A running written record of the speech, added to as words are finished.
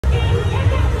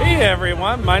Hey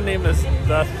everyone, my name is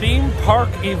the Theme Park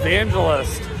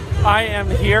Evangelist. I am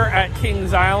here at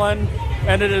Kings Island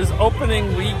and it is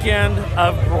opening weekend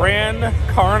of Grand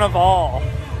Carnivale.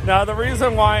 Now the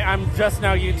reason why I'm just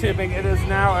now YouTubing, it is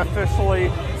now officially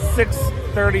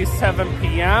 6:37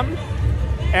 p.m.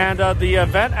 and the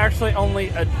event actually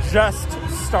only just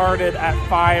started at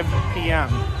 5 p.m.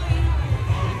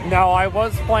 Now I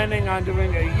was planning on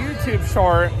doing a YouTube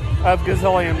short of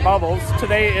Gazillion Bubbles.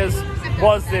 Today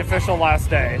was the official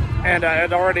last day, and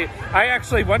I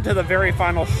actually went to the very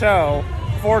final show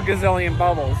for Gazillion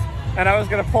Bubbles, and I was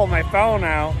gonna pull my phone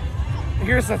out.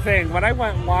 Here's the thing, when I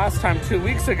went last time 2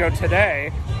 weeks ago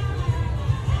today,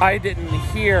 I didn't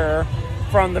hear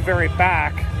from the very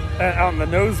back on the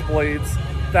nosebleeds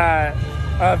that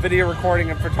video recording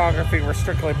and photography were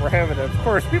strictly prohibited. Of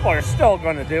course, people are still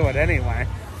going to do it anyway.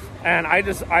 And I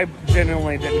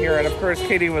genuinely didn't hear it. Of course,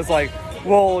 Katie was like,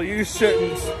 well, you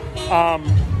shouldn't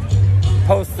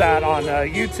post that on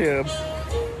YouTube.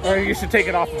 Or you should take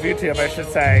it off of YouTube, I should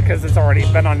say, because it's already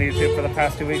been on YouTube for the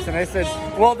past 2 weeks. And I said,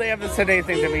 well, they haven't said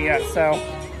anything to me yet, so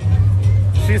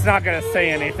she's not going to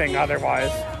say anything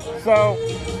otherwise. So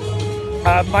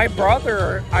my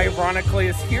brother, ironically,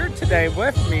 is here today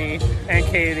with me and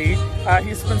Katie.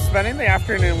 He's been spending the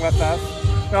afternoon with us.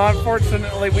 Now,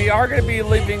 unfortunately, we are going to be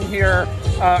leaving here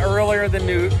earlier than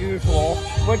usual,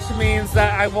 which means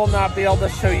that I will not be able to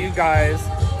show you guys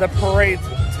the parade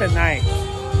tonight.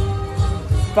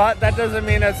 But that doesn't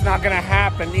mean it's not going to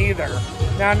happen either.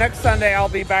 Now, next Sunday, I'll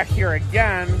be back here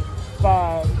again,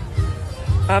 but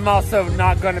I'm also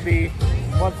not going to be,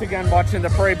 once again, watching the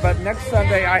parade. But next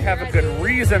Sunday, I have a good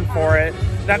reason for it.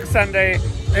 Next Sunday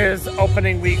is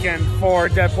opening weekend for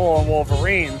Deadpool and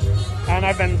Wolverine. And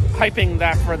I've been hyping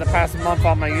that for the past month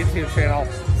on my YouTube channel.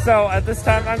 So at this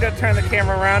time, I'm going to turn the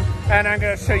camera around and I'm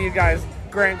going to show you guys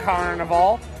Grand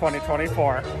Carnivale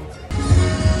 2024.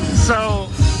 So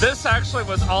this actually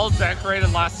was all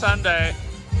decorated last Sunday,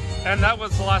 and that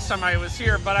was the last time I was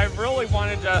here, but I really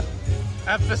wanted to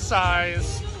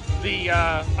emphasize the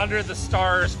Under the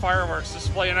Stars fireworks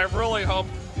display, and I really hope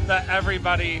that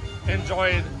everybody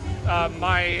enjoyed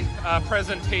my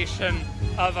presentation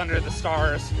of Under the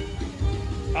Stars.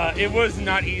 It was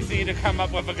not easy to come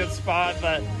up with a good spot,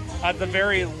 but at the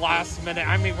very last minute,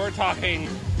 I mean, we're talking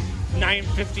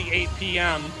 9:58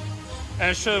 p.m.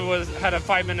 and it had a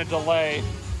 5-minute delay.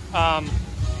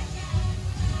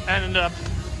 Ended up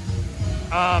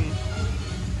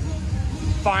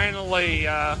finally,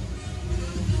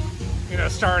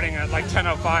 starting at like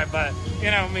 10:05. But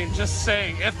I mean, just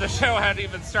saying, if the show had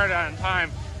even started on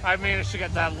time, I managed to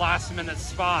get that last-minute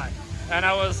spot, and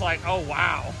I was like, oh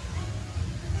wow.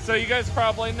 So you guys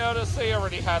probably noticed they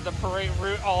already had the parade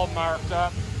route all marked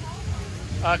up.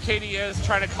 Katie is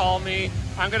trying to call me.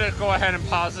 I'm going to go ahead and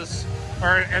pause this,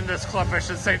 or end this clip, I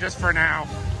should say, just for now.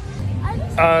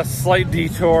 Slight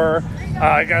detour.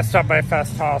 I got stopped by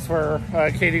Fest House where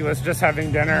Katie was just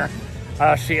having dinner.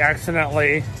 She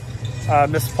accidentally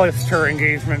misplaced her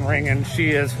engagement ring and she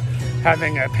is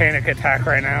having a panic attack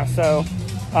right now. So,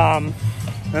 and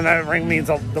that ring means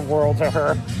the world to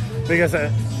her, because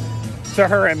to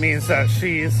her it means that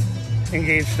she's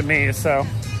engaged to me. So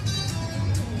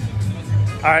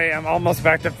I am almost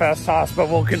back to Fest House, but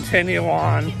we'll continue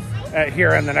on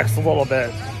here in the next little bit.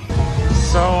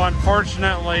 So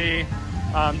unfortunately,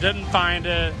 didn't find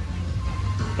it,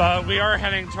 but we are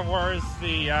heading towards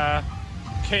the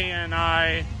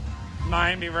KNI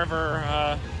Miami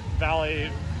River Valley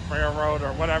Railroad,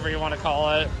 or whatever you want to call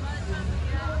it.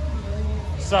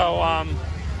 So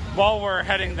while we're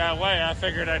heading that way, I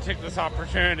figured I'd take this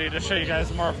opportunity to show you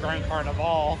guys more of Grand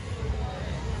Carnivale.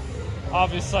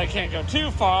 Obviously, I can't go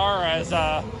too far as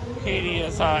Katie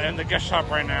is in the gift shop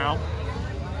right now.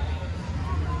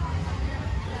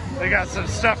 They got some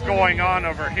stuff going on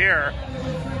over here.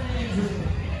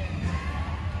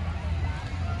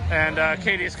 And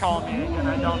Katie's calling me and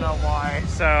I don't know why.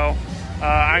 So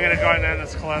I'm going to go ahead and end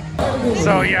this clip.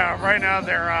 So yeah, right now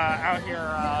they're out here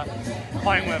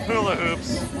playing with hula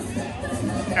hoops.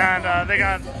 And they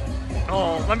got,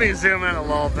 let me zoom in a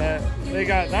little bit. They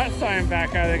got that sign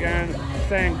back out again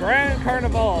saying Grand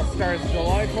Carnivale starts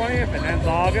July 20th and ends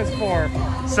August 4th.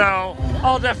 So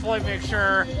I'll definitely make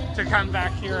sure to come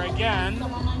back here again,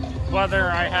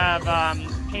 whether I have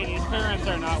Katie's parents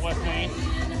are not with me.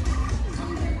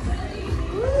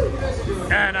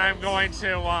 And I'm going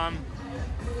to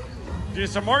do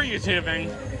some more YouTubing.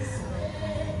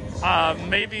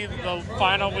 Maybe the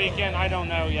final weekend, I don't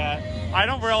know yet. I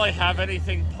don't really have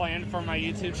anything planned for my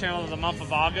YouTube channel in the month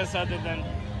of August other than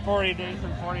 40 days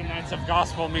and 40 nights of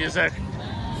gospel music.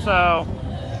 So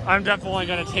I'm definitely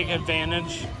going to take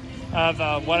advantage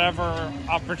of whatever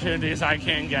opportunities I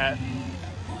can get.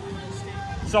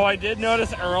 So I did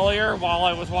notice earlier while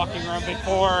I was walking around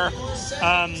before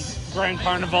Grand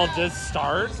Carnival did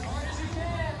start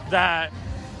that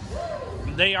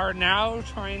they are now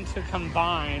trying to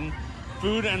combine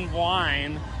food and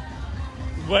wine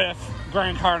with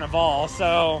Grand Carnival.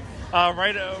 So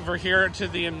right over here to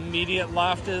the immediate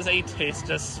left is a Taste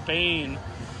of Spain.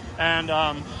 And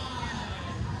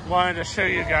wanted to show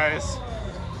you guys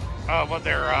what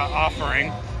they're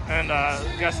offering. And I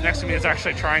guess next to me is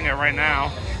actually trying it right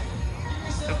now.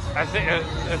 I think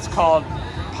it's called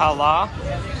Pala.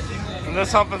 And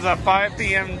this opens at 5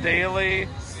 p.m. daily.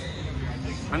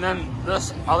 And then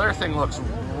this other thing looks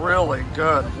really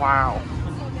good. Wow.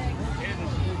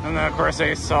 And then of course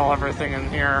they sell everything in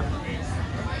here.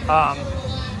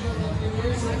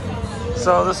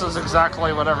 So this is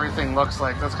exactly what everything looks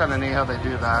like. That's kind of neat how they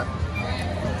do that.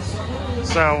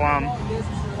 So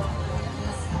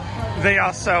they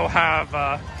also have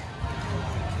a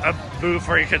booth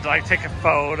where you could like take a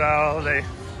photo. They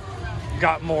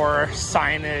got more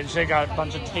signage. They got a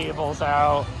bunch of tables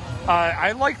out.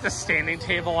 I like the standing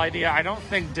table idea. I don't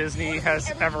think Disney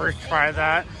has ever tried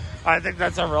that. I think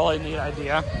that's a really neat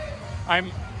idea.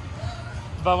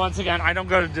 But once again, I don't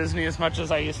go to Disney as much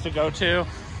as I used to go to.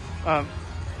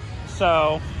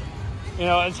 So, you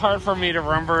know, it's hard for me to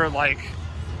remember, like,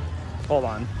 hold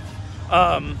on,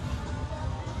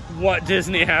 what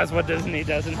Disney has, what Disney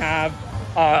doesn't have.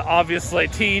 Obviously,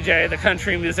 TJ, the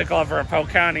country music lover of Polk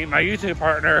County, my YouTube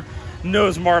partner,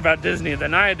 knows more about Disney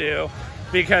than I do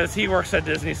because he works at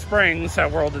Disney Springs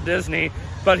at World of Disney,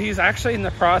 but he's actually in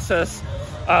the process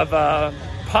of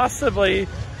possibly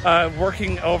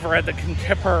working over at the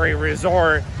Contemporary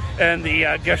Resort and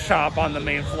the gift shop on the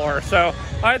main floor. So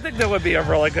I think that would be a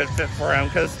really good fit for him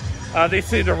because they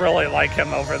seem to really like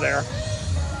him over there.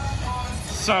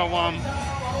 So,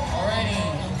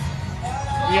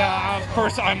 yeah, of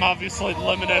course, I'm obviously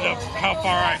limited of how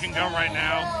far I can go right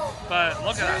now, but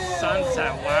look at that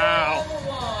sunset, wow.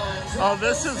 Oh,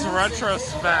 this is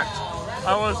retrospect.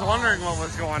 I was wondering what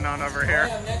was going on over here.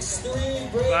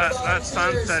 But that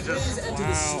sunset just,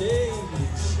 wow.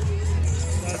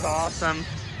 That's awesome.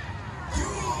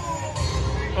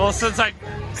 Well, since I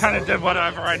kind of did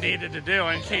whatever I needed to do,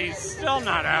 and Katie's still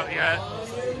not out yet,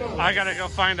 I gotta go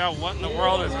find out what in the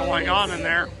world is going on in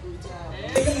there.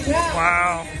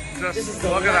 Wow, just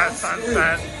look at that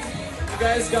sunset. You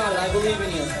guys got it, I believe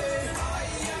in you.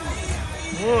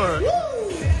 Wood.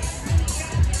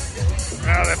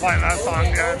 Now they're playing that song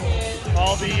again.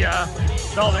 All the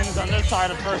buildings on this side,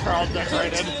 of course, are all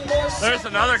decorated. There's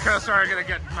another coaster I'm gonna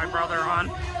get my brother on.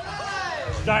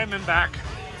 Diamondback.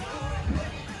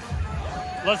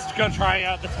 Let's go try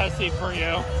out the test seat for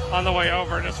you on the way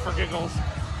over, just for giggles.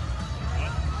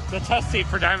 The test seat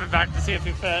for Diamondback to see if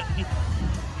you fit.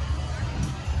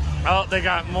 Oh, they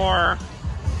got more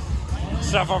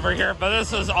stuff over here, but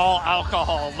this is all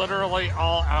alcohol. Literally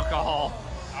all alcohol.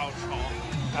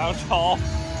 Alcohol.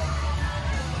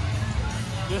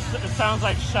 This, it sounds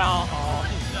like alcohol.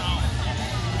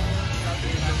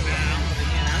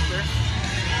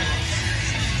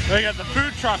 They got the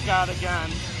food truck out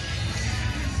again.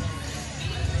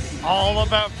 All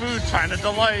about food, China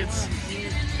Delights.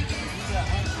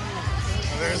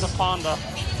 There's a panda.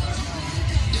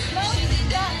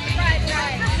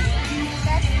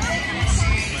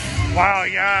 Wow,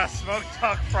 yeah, smoked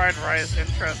duck fried rice,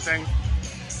 interesting.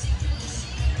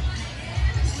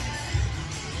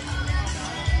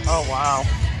 Oh, wow.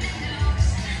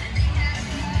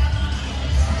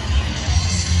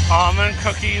 Almond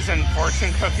cookies and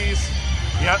fortune cookies.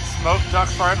 Yep, smoked duck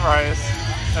fried rice.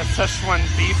 A Szechuan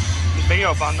beef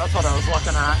mayo bun, that's what I was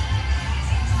looking at.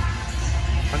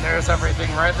 And there's everything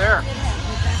right there.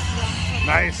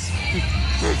 Nice.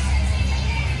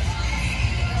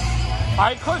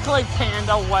 I quickly panned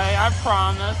away, I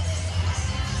promise.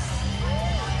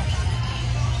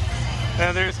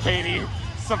 And there's Katie,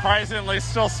 surprisingly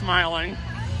still smiling.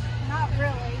 Not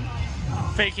really.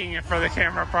 Faking it for the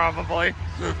camera, probably.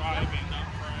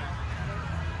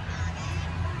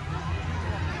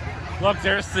 Look,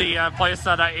 there's the place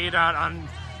that I ate at on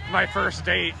my first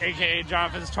date, aka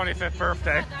Jonathan's 25th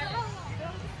birthday.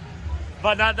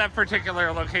 But not that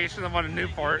particular location, the one in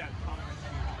Newport.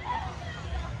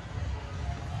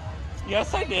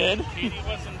 Yes, I did. Katie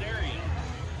wasn't there yet.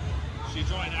 She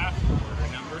joined afterward,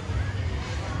 remember?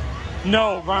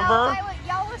 No, remember? No,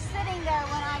 y'all were sitting there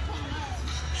when I came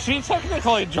in. She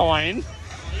technically joined.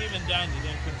 Even then, you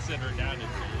didn't consider that a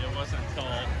date. It wasn't until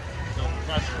the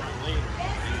restaurant later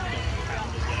that you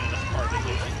counted that as part of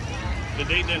the date. The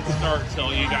date didn't start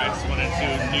until you guys went into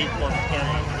Newport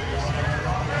Aquarium.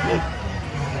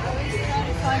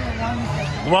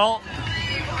 Well,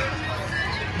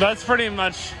 that's pretty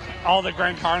much all the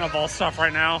Grand Carnival stuff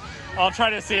right now. I'll try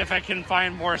to see if I can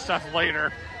find more stuff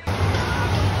later.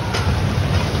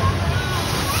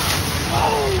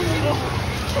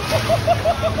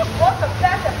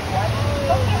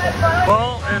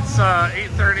 Well, it's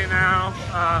 8:30 now.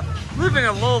 Leaving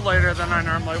a little later than I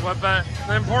normally would, but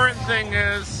the important thing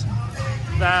is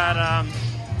that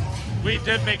we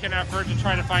did make an effort to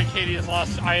try to find Katie's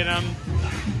lost item,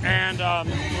 and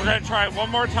we're going to try it one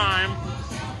more time.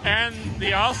 And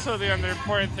the other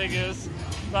important thing is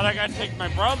that I got to take my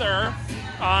brother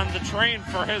on the train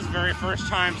for his very first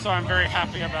time, so I'm very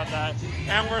happy about that.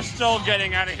 And we're still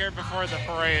getting out of here before the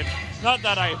parade. Not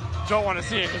that I don't want to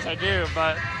see it, because I do,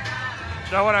 but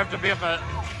I would have to be up at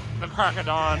the crack of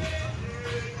dawn.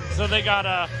 So they got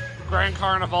a Grand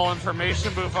Carnival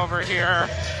information booth over here.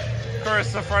 Of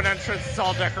course, the front entrance is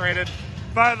all decorated.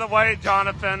 By the way,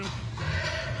 Jonathan,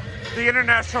 the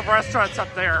international restaurant's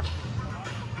up there.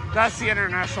 That's the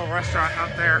international restaurant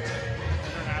up there.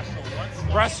 International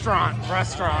what?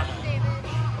 Restaurant.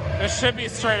 It should be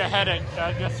straight ahead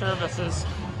at guest services.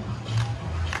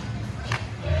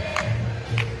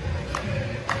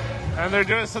 And they're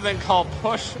doing something called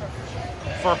push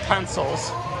for pencils.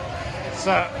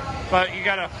 So, but you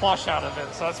got to flush out of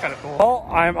it, so that's kind of cool. Well,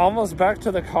 I'm almost back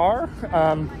to the car.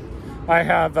 I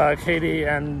have Katie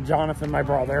and Jonathan, my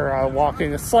brother,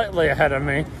 walking slightly ahead of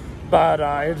me. But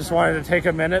I just wanted to take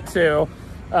a minute to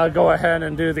go ahead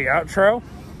and do the outro.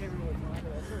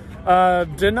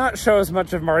 Did not show as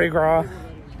much of Mardi Gras.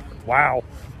 Wow.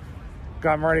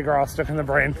 Got Mardi Gras stuck in the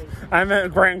brain. I'm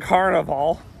at Grand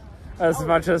Carnival as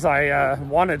much as I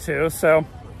wanted to. So,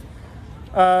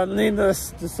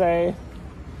 needless to say,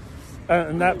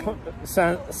 in that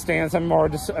stance, I'm a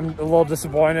little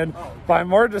disappointed. But I'm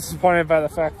more disappointed by the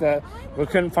fact that we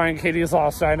couldn't find Katie's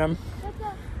lost item,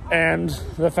 and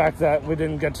the fact that we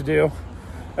didn't get to do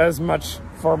as much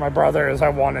for my brother as I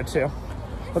wanted to.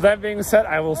 With that being said,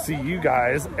 I will see you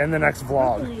guys in the next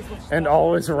vlog. And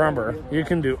always remember, you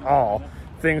can do all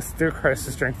things through Christ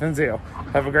who strengthens you.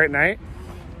 Have a great night.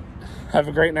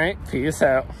 Peace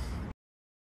out.